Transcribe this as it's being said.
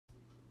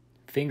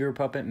Finger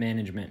Puppet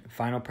Management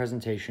Final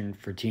Presentation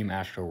for Team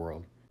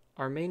Astroworld.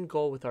 Our main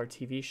goal with our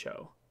TV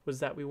show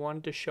was that we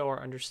wanted to show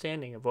our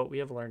understanding of what we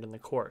have learned in the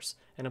course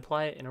and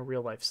apply it in a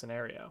real-life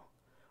scenario.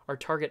 Our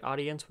target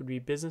audience would be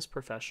business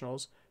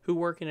professionals who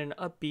work in an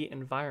upbeat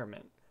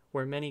environment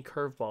where many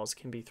curveballs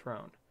can be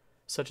thrown,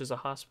 such as a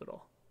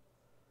hospital.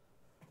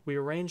 We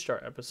arranged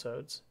our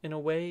episodes in a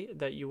way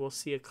that you will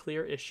see a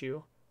clear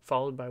issue,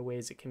 followed by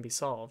ways it can be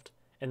solved,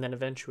 and then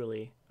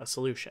eventually a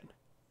solution.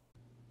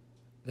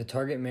 The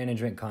target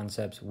management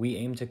concepts we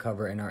aim to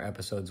cover in our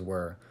episodes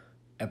were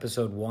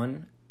Episode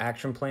 1,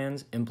 Action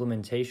Plans,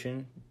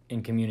 Implementation,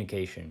 and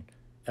Communication.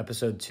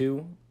 Episode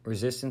 2,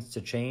 Resistance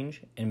to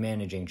Change and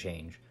Managing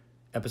Change.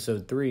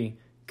 Episode 3,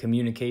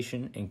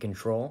 Communication and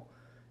Control.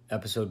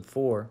 Episode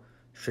 4,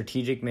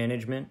 Strategic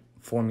Management,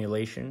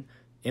 Formulation,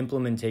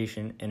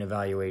 Implementation, and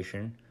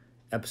Evaluation.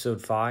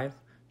 Episode 5,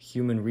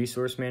 Human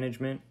Resource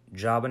Management,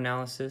 Job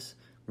Analysis,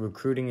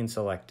 Recruiting and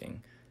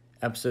Selecting.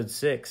 Episode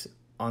 6,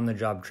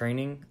 On-the-Job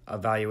Training,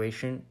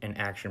 Evaluation, and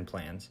Action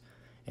Plans.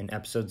 And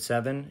Episode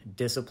 7,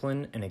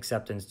 Discipline and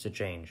Acceptance to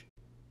Change.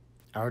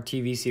 Our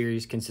TV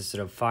series consisted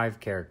of 5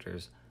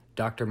 characters.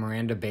 Dr.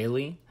 Miranda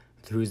Bailey,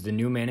 who is the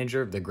new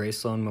manager of the Grace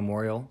Sloan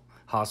Memorial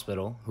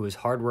Hospital, who is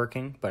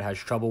hardworking but has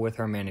trouble with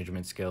her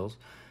management skills.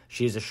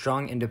 She is a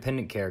strong,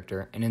 independent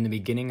character, and in the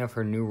beginning of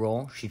her new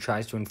role, she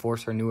tries to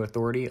enforce her new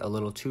authority a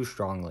little too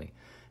strongly.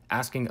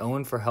 Asking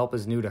Owen for help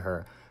is new to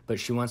her, but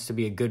she wants to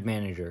be a good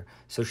manager,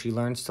 so she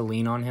learns to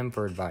lean on him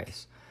for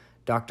advice.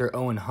 Dr.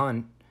 Owen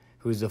Hunt,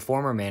 who is the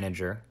former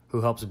manager,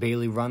 who helps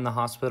Bailey run the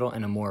hospital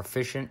in a more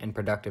efficient and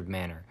productive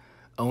manner.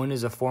 Owen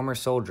is a former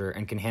soldier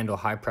and can handle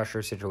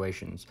high-pressure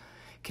situations,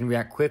 can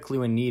react quickly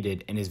when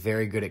needed, and is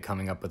very good at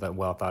coming up with a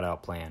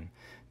well-thought-out plan.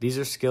 These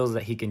are skills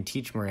that he can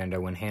teach Miranda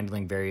when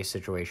handling various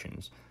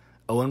situations.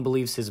 Owen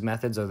believes his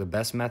methods are the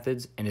best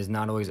methods and is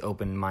not always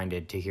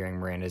open-minded to hearing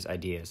Miranda's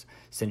ideas,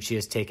 since she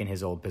has taken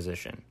his old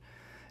position.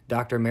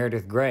 Dr.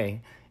 Meredith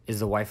Gray is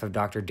the wife of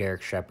Dr.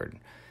 Derek Shepard.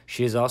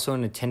 She is also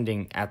an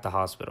attending at the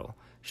hospital.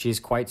 She is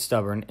quite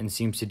stubborn and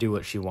seems to do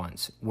what she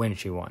wants, when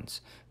she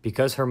wants.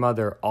 Because her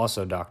mother,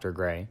 also Dr.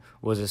 Gray,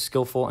 was a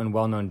skillful and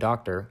well-known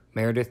doctor,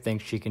 Meredith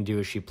thinks she can do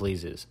as she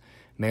pleases.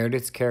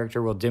 Meredith's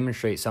character will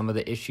demonstrate some of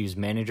the issues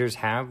managers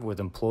have with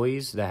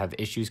employees that have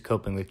issues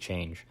coping with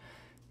change.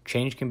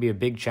 Change can be a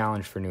big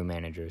challenge for new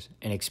managers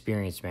and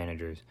experienced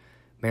managers.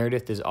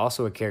 Meredith is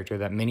also a character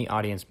that many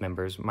audience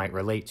members might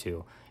relate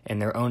to, and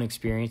their own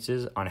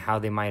experiences on how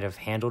they might have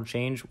handled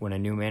change when a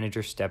new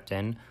manager stepped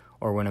in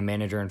or when a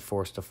manager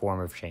enforced a form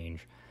of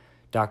change.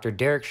 Dr.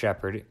 Derek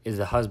Shepard is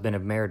the husband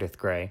of Meredith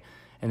Gray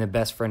and the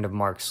best friend of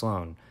Mark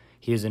Sloan.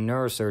 He is a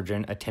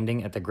neurosurgeon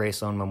attending at the Grace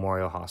Sloan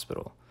Memorial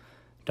Hospital.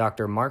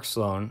 Dr. Mark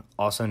Sloan,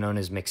 also known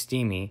as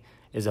McSteamy,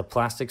 is a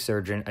plastic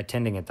surgeon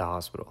attending at the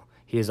hospital.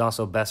 He is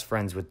also best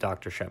friends with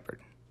Dr. Shepard.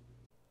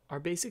 Our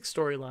basic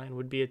storyline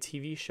would be a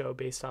TV show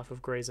based off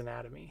of Grey's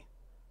Anatomy.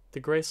 The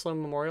Grace Sloan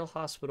Memorial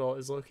Hospital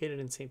is located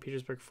in St.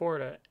 Petersburg,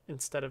 Florida,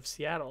 instead of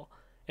Seattle,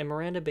 and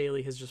Miranda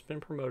Bailey has just been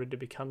promoted to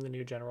become the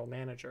new general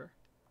manager.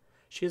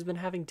 She has been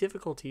having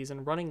difficulties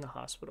in running the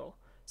hospital,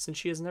 since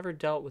she has never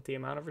dealt with the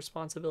amount of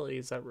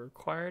responsibilities that were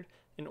required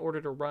in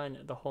order to run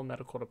the whole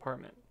medical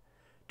department.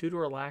 Due to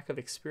her lack of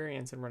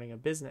experience in running a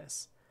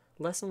business,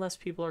 less and less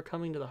people are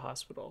coming to the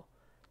hospital,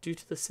 due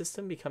to the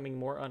system becoming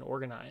more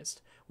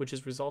unorganized, which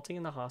is resulting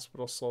in the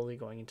hospital slowly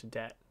going into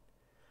debt.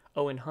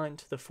 Owen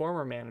Hunt, the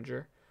former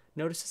manager,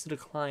 notices a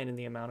decline in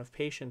the amount of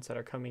patients that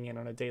are coming in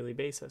on a daily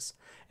basis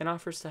and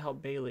offers to help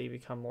Bailey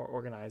become more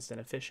organized and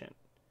efficient.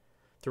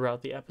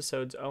 Throughout the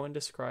episodes, Owen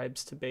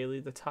describes to Bailey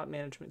the top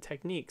management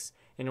techniques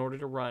in order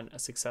to run a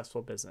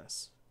successful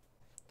business.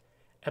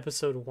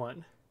 Episode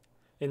 1.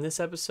 In this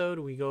episode,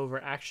 we go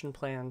over action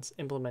plans,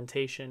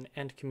 implementation,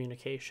 and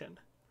communication.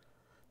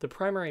 The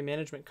primary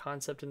management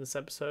concept in this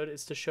episode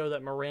is to show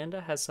that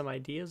Miranda has some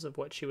ideas of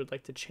what she would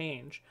like to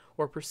change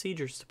or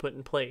procedures to put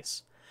in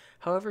place.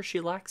 However, she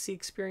lacks the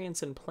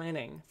experience in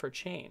planning for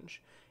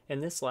change,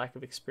 and this lack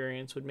of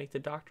experience would make the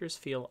doctors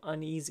feel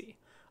uneasy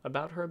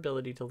about her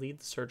ability to lead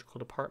the surgical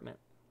department.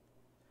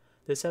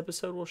 This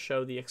episode will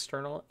show the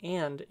external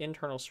and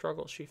internal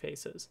struggles she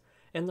faces,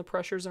 and the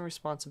pressures and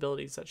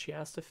responsibilities that she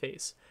has to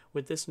face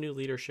with this new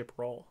leadership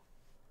role.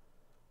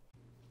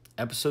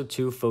 Episode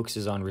 2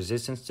 focuses on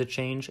resistance to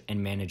change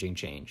and managing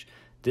change.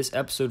 This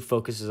episode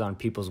focuses on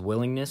people's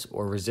willingness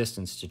or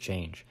resistance to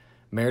change.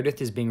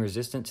 Meredith is being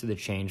resistant to the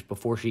change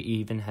before she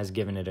even has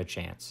given it a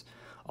chance.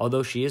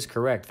 Although she is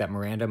correct that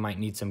Miranda might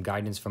need some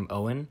guidance from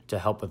Owen to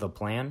help with a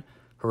plan,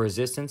 her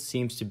resistance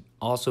seems to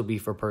also be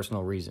for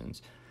personal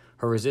reasons.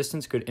 Her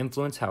resistance could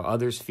influence how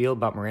others feel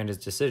about Miranda's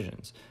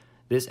decisions.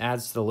 This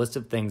adds to the list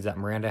of things that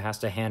Miranda has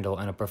to handle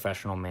in a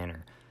professional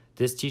manner.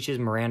 This teaches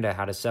Miranda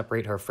how to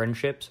separate her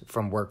friendships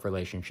from work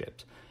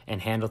relationships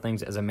and handle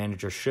things as a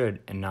manager should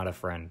and not a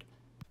friend.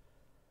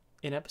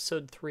 In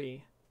Episode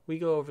 3, we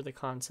go over the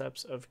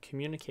concepts of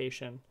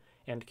communication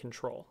and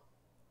control.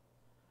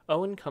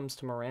 Owen comes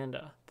to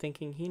Miranda,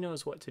 thinking he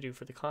knows what to do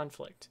for the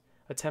conflict,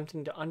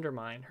 attempting to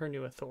undermine her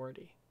new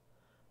authority.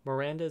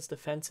 Miranda is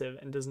defensive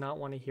and does not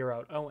want to hear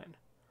out Owen.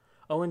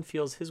 Owen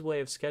feels his way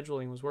of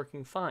scheduling was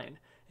working fine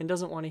and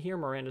doesn't want to hear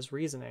Miranda's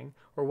reasoning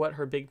or what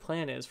her big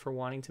plan is for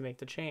wanting to make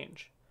the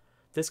change.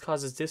 This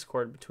causes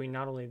discord between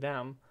not only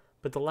them,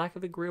 but the lack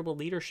of agreeable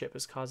leadership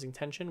is causing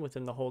tension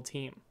within the whole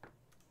team.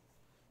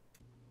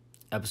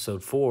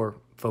 Episode 4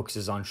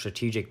 focuses on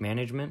strategic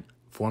management,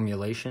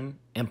 formulation,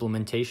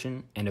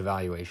 implementation, and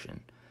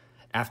evaluation.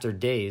 After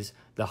days,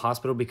 the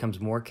hospital becomes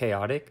more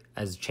chaotic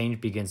as change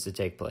begins to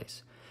take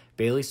place.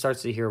 Bailey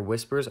starts to hear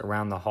whispers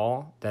around the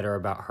hall that are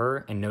about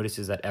her and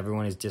notices that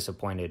everyone is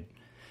disappointed.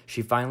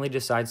 She finally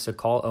decides to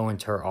call Owen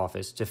to her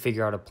office to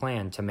figure out a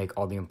plan to make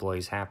all the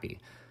employees happy.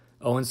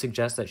 Owen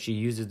suggests that she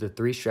uses the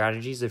 3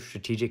 strategies of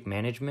strategic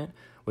management,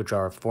 which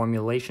are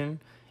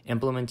formulation,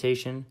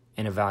 implementation,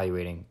 and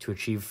evaluating, to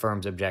achieve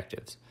firm's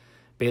objectives.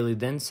 Bailey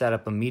then set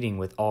up a meeting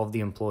with all of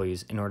the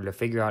employees in order to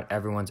figure out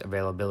everyone's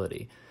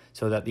availability,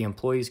 so that the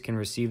employees can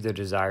receive their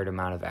desired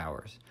amount of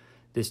hours.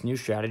 This new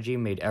strategy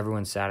made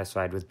everyone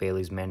satisfied with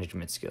Bailey's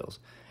management skills,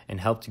 and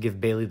helped to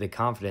give Bailey the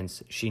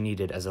confidence she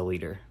needed as a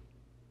leader.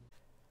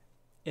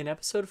 In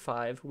episode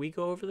 5, we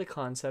go over the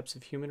concepts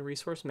of human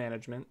resource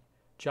management,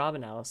 job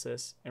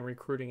analysis, and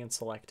recruiting and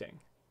selecting.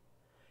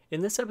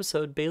 In this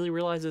episode, Bailey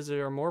realizes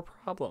there are more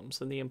problems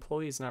than the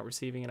employees not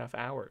receiving enough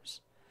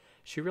hours.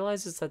 She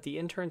realizes that the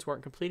interns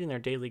weren't completing their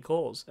daily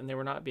goals and they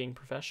were not being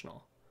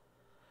professional.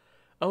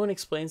 Owen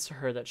explains to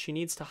her that she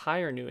needs to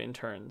hire new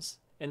interns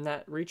and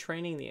that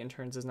retraining the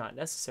interns is not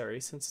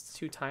necessary since it's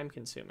too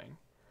time-consuming.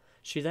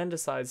 She then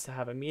decides to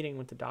have a meeting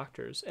with the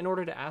doctors in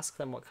order to ask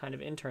them what kind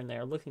of intern they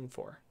are looking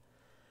for.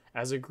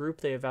 As a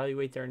group, they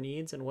evaluate their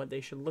needs and what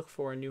they should look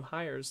for in new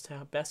hires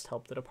to best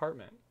help the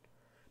department.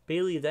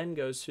 Bailey then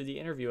goes through the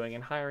interviewing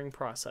and hiring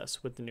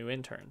process with the new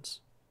interns.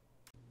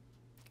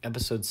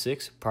 Episode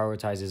 6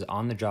 prioritizes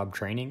on-the-job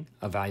training,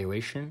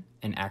 evaluation,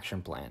 and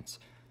action plans.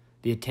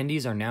 The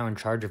attendees are now in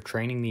charge of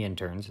training the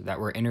interns that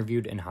were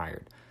interviewed and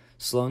hired.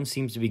 Sloan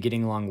seems to be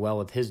getting along well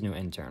with his new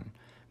intern.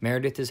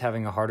 Meredith is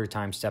having a harder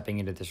time stepping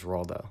into this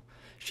role, though.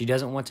 She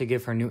doesn't want to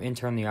give her new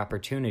intern the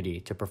opportunity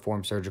to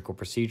perform surgical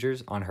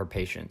procedures on her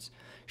patients.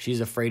 She's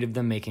afraid of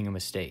them making a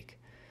mistake.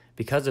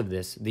 Because of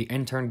this, the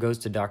intern goes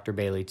to Dr.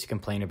 Bailey to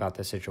complain about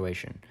the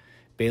situation.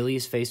 Bailey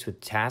is faced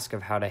with the task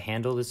of how to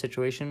handle the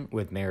situation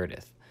with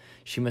Meredith.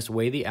 She must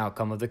weigh the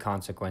outcome of the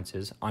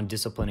consequences on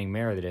disciplining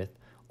Meredith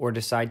or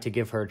decide to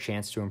give her a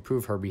chance to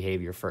improve her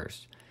behavior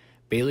first.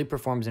 Bailey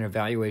performs an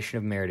evaluation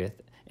of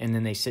Meredith, and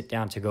then they sit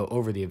down to go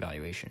over the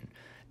evaluation.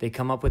 They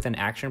come up with an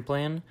action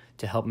plan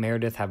to help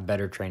Meredith have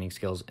better training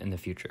skills in the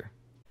future.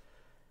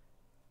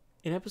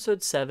 In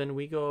episode 7,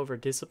 we go over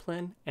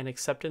discipline and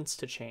acceptance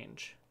to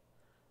change.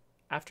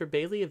 After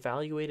Bailey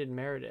evaluated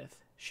Meredith,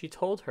 she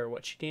told her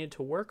what she needed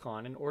to work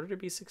on in order to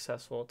be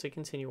successful to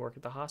continue work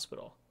at the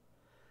hospital.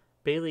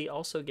 Bailey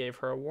also gave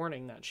her a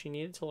warning that she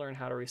needed to learn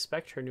how to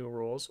respect her new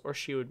rules or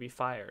she would be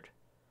fired.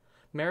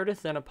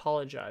 Meredith then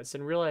apologized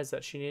and realized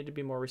that she needed to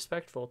be more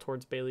respectful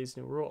towards Bailey's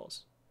new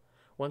rules.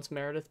 Once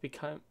Meredith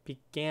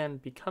began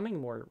becoming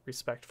more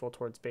respectful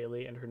towards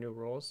Bailey and her new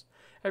rules,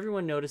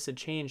 everyone noticed a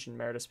change in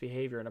Meredith's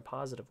behavior in a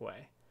positive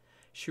way.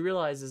 She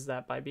realizes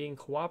that by being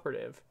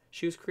cooperative,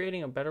 she was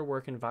creating a better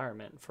work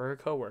environment for her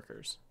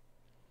coworkers.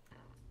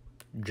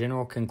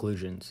 General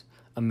conclusions.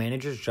 A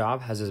manager's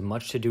job has as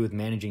much to do with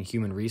managing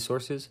human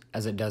resources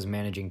as it does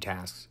managing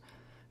tasks.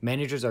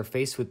 Managers are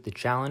faced with the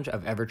challenge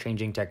of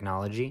ever-changing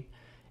technology,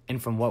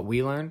 and from what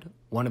we learned,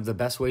 one of the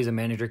best ways a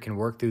manager can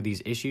work through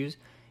these issues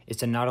is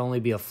to not only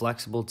be a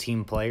flexible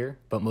team player,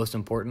 but most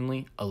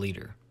importantly, a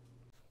leader.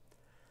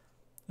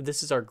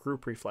 This is our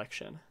group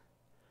reflection.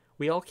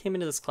 We all came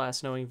into this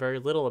class knowing very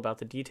little about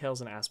the details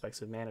and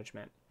aspects of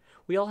management.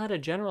 We all had a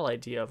general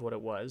idea of what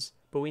it was,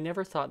 but we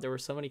never thought there were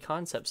so many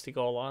concepts to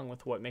go along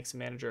with what makes a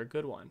manager a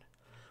good one.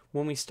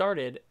 When we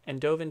started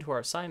and dove into our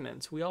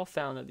assignments, we all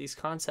found that these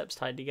concepts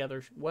tied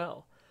together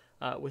well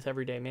with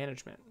everyday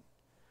management.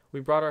 We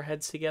brought our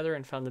heads together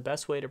and found the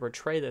best way to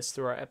portray this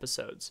through our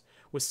episodes.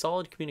 With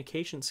solid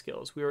communication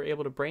skills, we were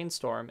able to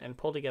brainstorm and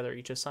pull together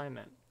each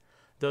assignment.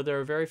 Though there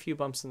are very few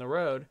bumps in the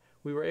road,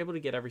 we were able to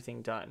get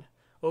everything done.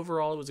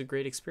 Overall, it was a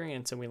great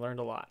experience and we learned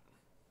a lot.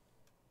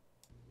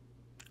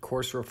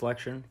 Course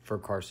reflection for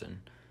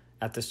Carson.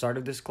 At the start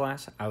of this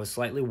class, I was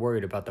slightly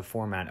worried about the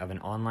format of an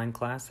online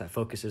class that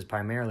focuses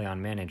primarily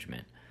on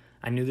management.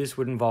 I knew this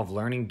would involve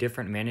learning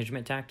different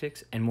management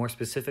tactics and more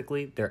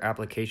specifically their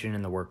application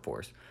in the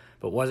workforce,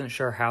 but wasn't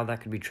sure how that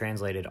could be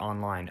translated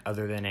online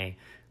other than a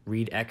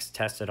read X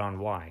tested on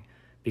Y.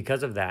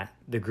 Because of that,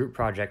 the group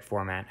project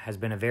format has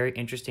been a very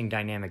interesting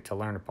dynamic to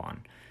learn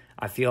upon.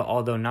 I feel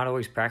although not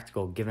always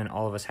practical given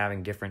all of us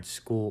having different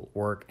school,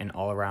 work, and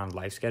all-around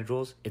life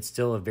schedules, it's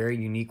still a very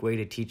unique way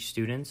to teach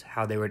students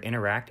how they would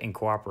interact and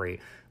cooperate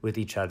with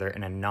each other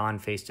in a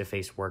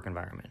non-face-to-face work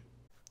environment.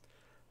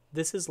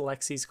 This is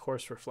Lexi's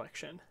course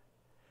reflection.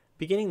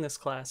 Beginning this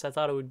class, I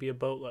thought it would be a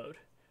boatload.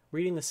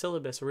 Reading the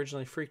syllabus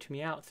originally freaked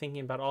me out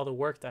thinking about all the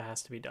work that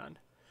has to be done.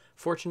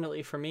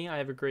 Fortunately for me, I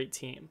have a great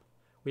team.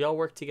 We all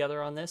work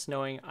together on this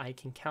knowing I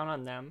can count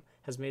on them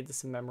has made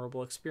this a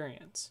memorable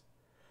experience.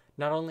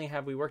 Not only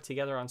have we worked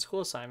together on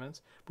school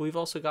assignments, but we've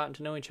also gotten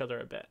to know each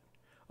other a bit.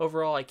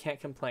 Overall, I can't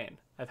complain.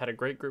 I've had a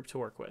great group to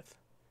work with.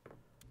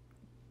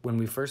 When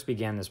we first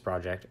began this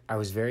project, I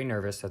was very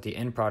nervous that the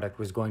end product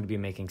was going to be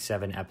making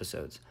 7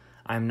 episodes.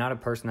 I am not a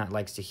person that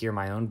likes to hear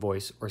my own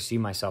voice or see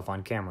myself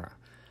on camera.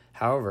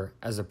 However,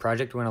 as the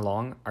project went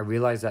along, I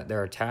realized that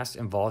there are tasks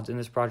involved in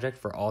this project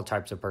for all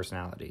types of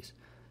personalities.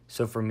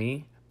 So for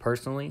me,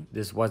 personally,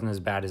 this wasn't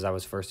as bad as I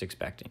was first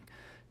expecting.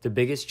 The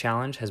biggest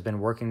challenge has been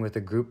working with a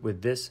group,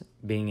 with this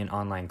being an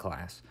online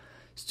class.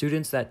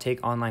 Students that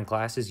take online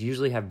classes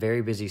usually have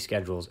very busy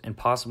schedules and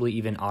possibly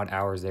even odd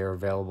hours they are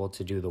available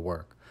to do the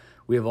work.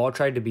 We have all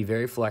tried to be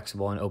very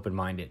flexible and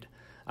open-minded.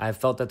 I have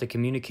felt that the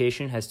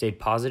communication has stayed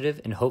positive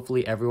and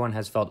hopefully everyone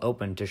has felt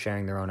open to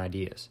sharing their own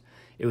ideas.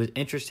 It was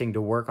interesting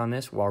to work on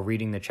this while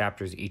reading the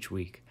chapters each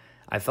week.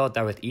 I felt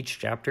that with each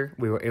chapter,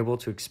 we were able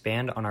to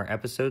expand on our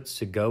episodes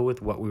to go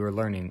with what we were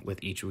learning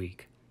with each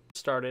week.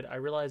 Started, I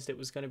realized it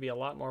was going to be a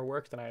lot more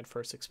work than I had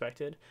first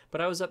expected,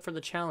 but I was up for the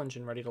challenge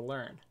and ready to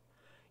learn.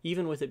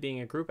 Even with it being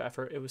a group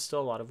effort, it was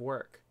still a lot of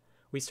work.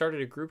 We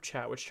started a group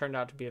chat which turned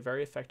out to be a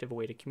very effective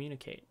way to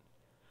communicate.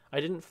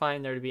 I didn't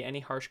find there to be any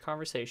harsh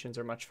conversations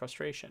or much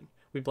frustration.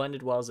 We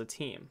blended well as a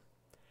team.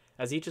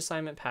 As each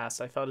assignment passed,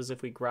 I felt as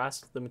if we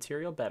grasped the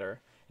material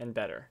better and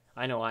better.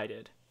 I know I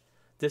did.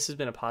 This has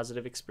been a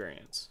positive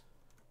experience.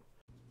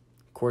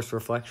 Course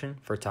reflection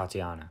for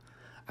Tatiana.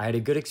 I had a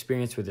good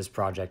experience with this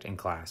project in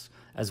class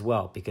as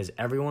well because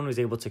everyone was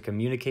able to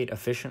communicate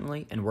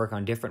efficiently and work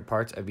on different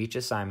parts of each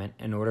assignment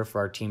in order for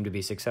our team to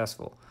be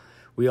successful.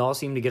 We all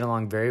seem to get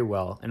along very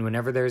well, and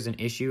whenever there is an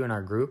issue in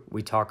our group,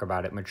 we talk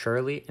about it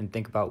maturely and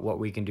think about what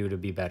we can do to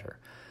be better.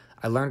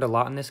 I learned a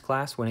lot in this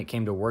class when it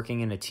came to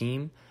working in a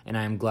team, and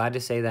I am glad to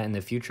say that in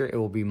the future it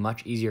will be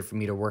much easier for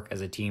me to work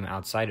as a team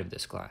outside of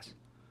this class.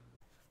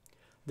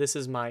 This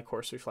is my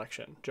course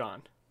reflection,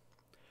 John.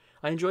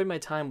 I enjoyed my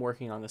time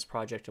working on this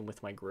project and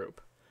with my group.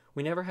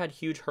 We never had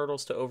huge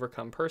hurdles to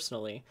overcome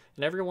personally,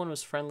 and everyone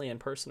was friendly and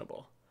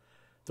personable.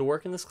 The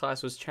work in this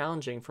class was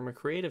challenging from a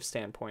creative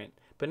standpoint,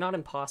 but not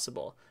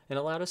impossible, and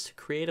allowed us to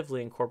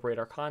creatively incorporate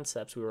our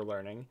concepts we were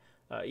learning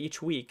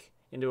each week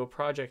into a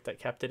project that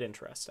kept it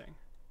interesting.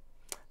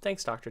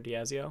 Thanks, Dr.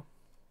 Diazio.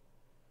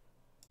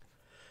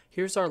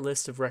 Here's our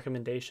list of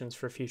recommendations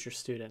for future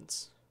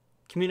students.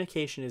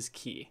 Communication is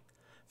key.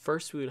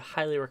 First, we would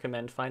highly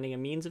recommend finding a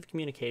means of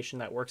communication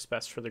that works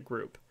best for the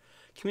group.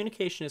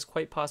 Communication is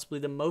quite possibly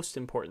the most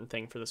important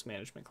thing for this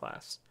management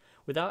class.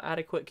 Without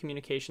adequate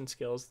communication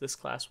skills, this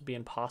class would be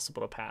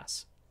impossible to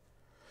pass.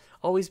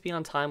 Always be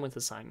on time with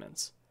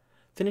assignments.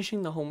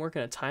 Finishing the homework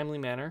in a timely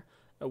manner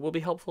will be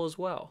helpful as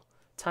well.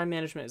 Time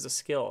management is a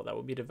skill that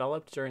will be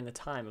developed during the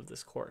time of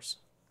this course.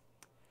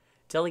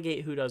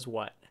 Delegate who does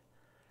what.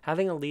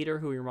 Having a leader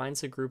who reminds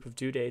the group of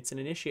due dates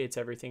and initiates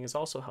everything is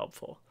also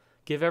helpful.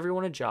 Give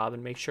everyone a job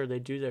and make sure they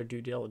do their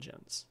due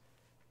diligence.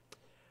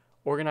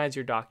 Organize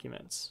your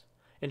documents.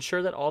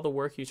 Ensure that all the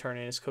work you turn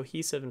in is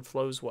cohesive and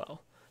flows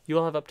well. You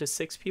will have up to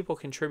 6 people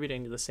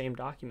contributing to the same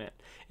document.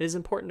 It is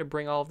important to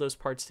bring all of those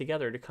parts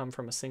together to come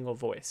from a single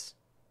voice.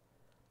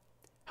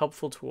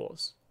 Helpful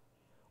tools.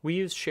 We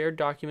use shared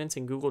documents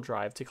in Google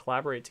Drive to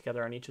collaborate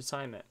together on each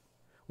assignment.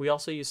 We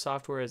also use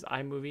software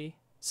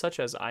such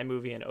as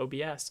iMovie and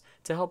OBS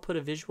to help put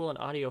a visual and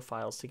audio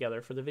files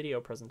together for the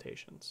video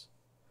presentations.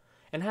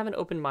 And have an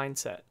open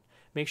mindset.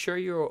 Make sure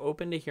you are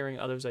open to hearing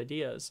others'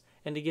 ideas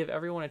and to give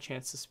everyone a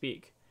chance to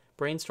speak.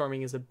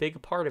 Brainstorming is a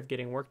big part of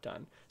getting work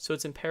done, so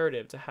it's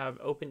imperative to have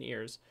open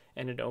ears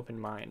and an open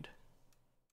mind.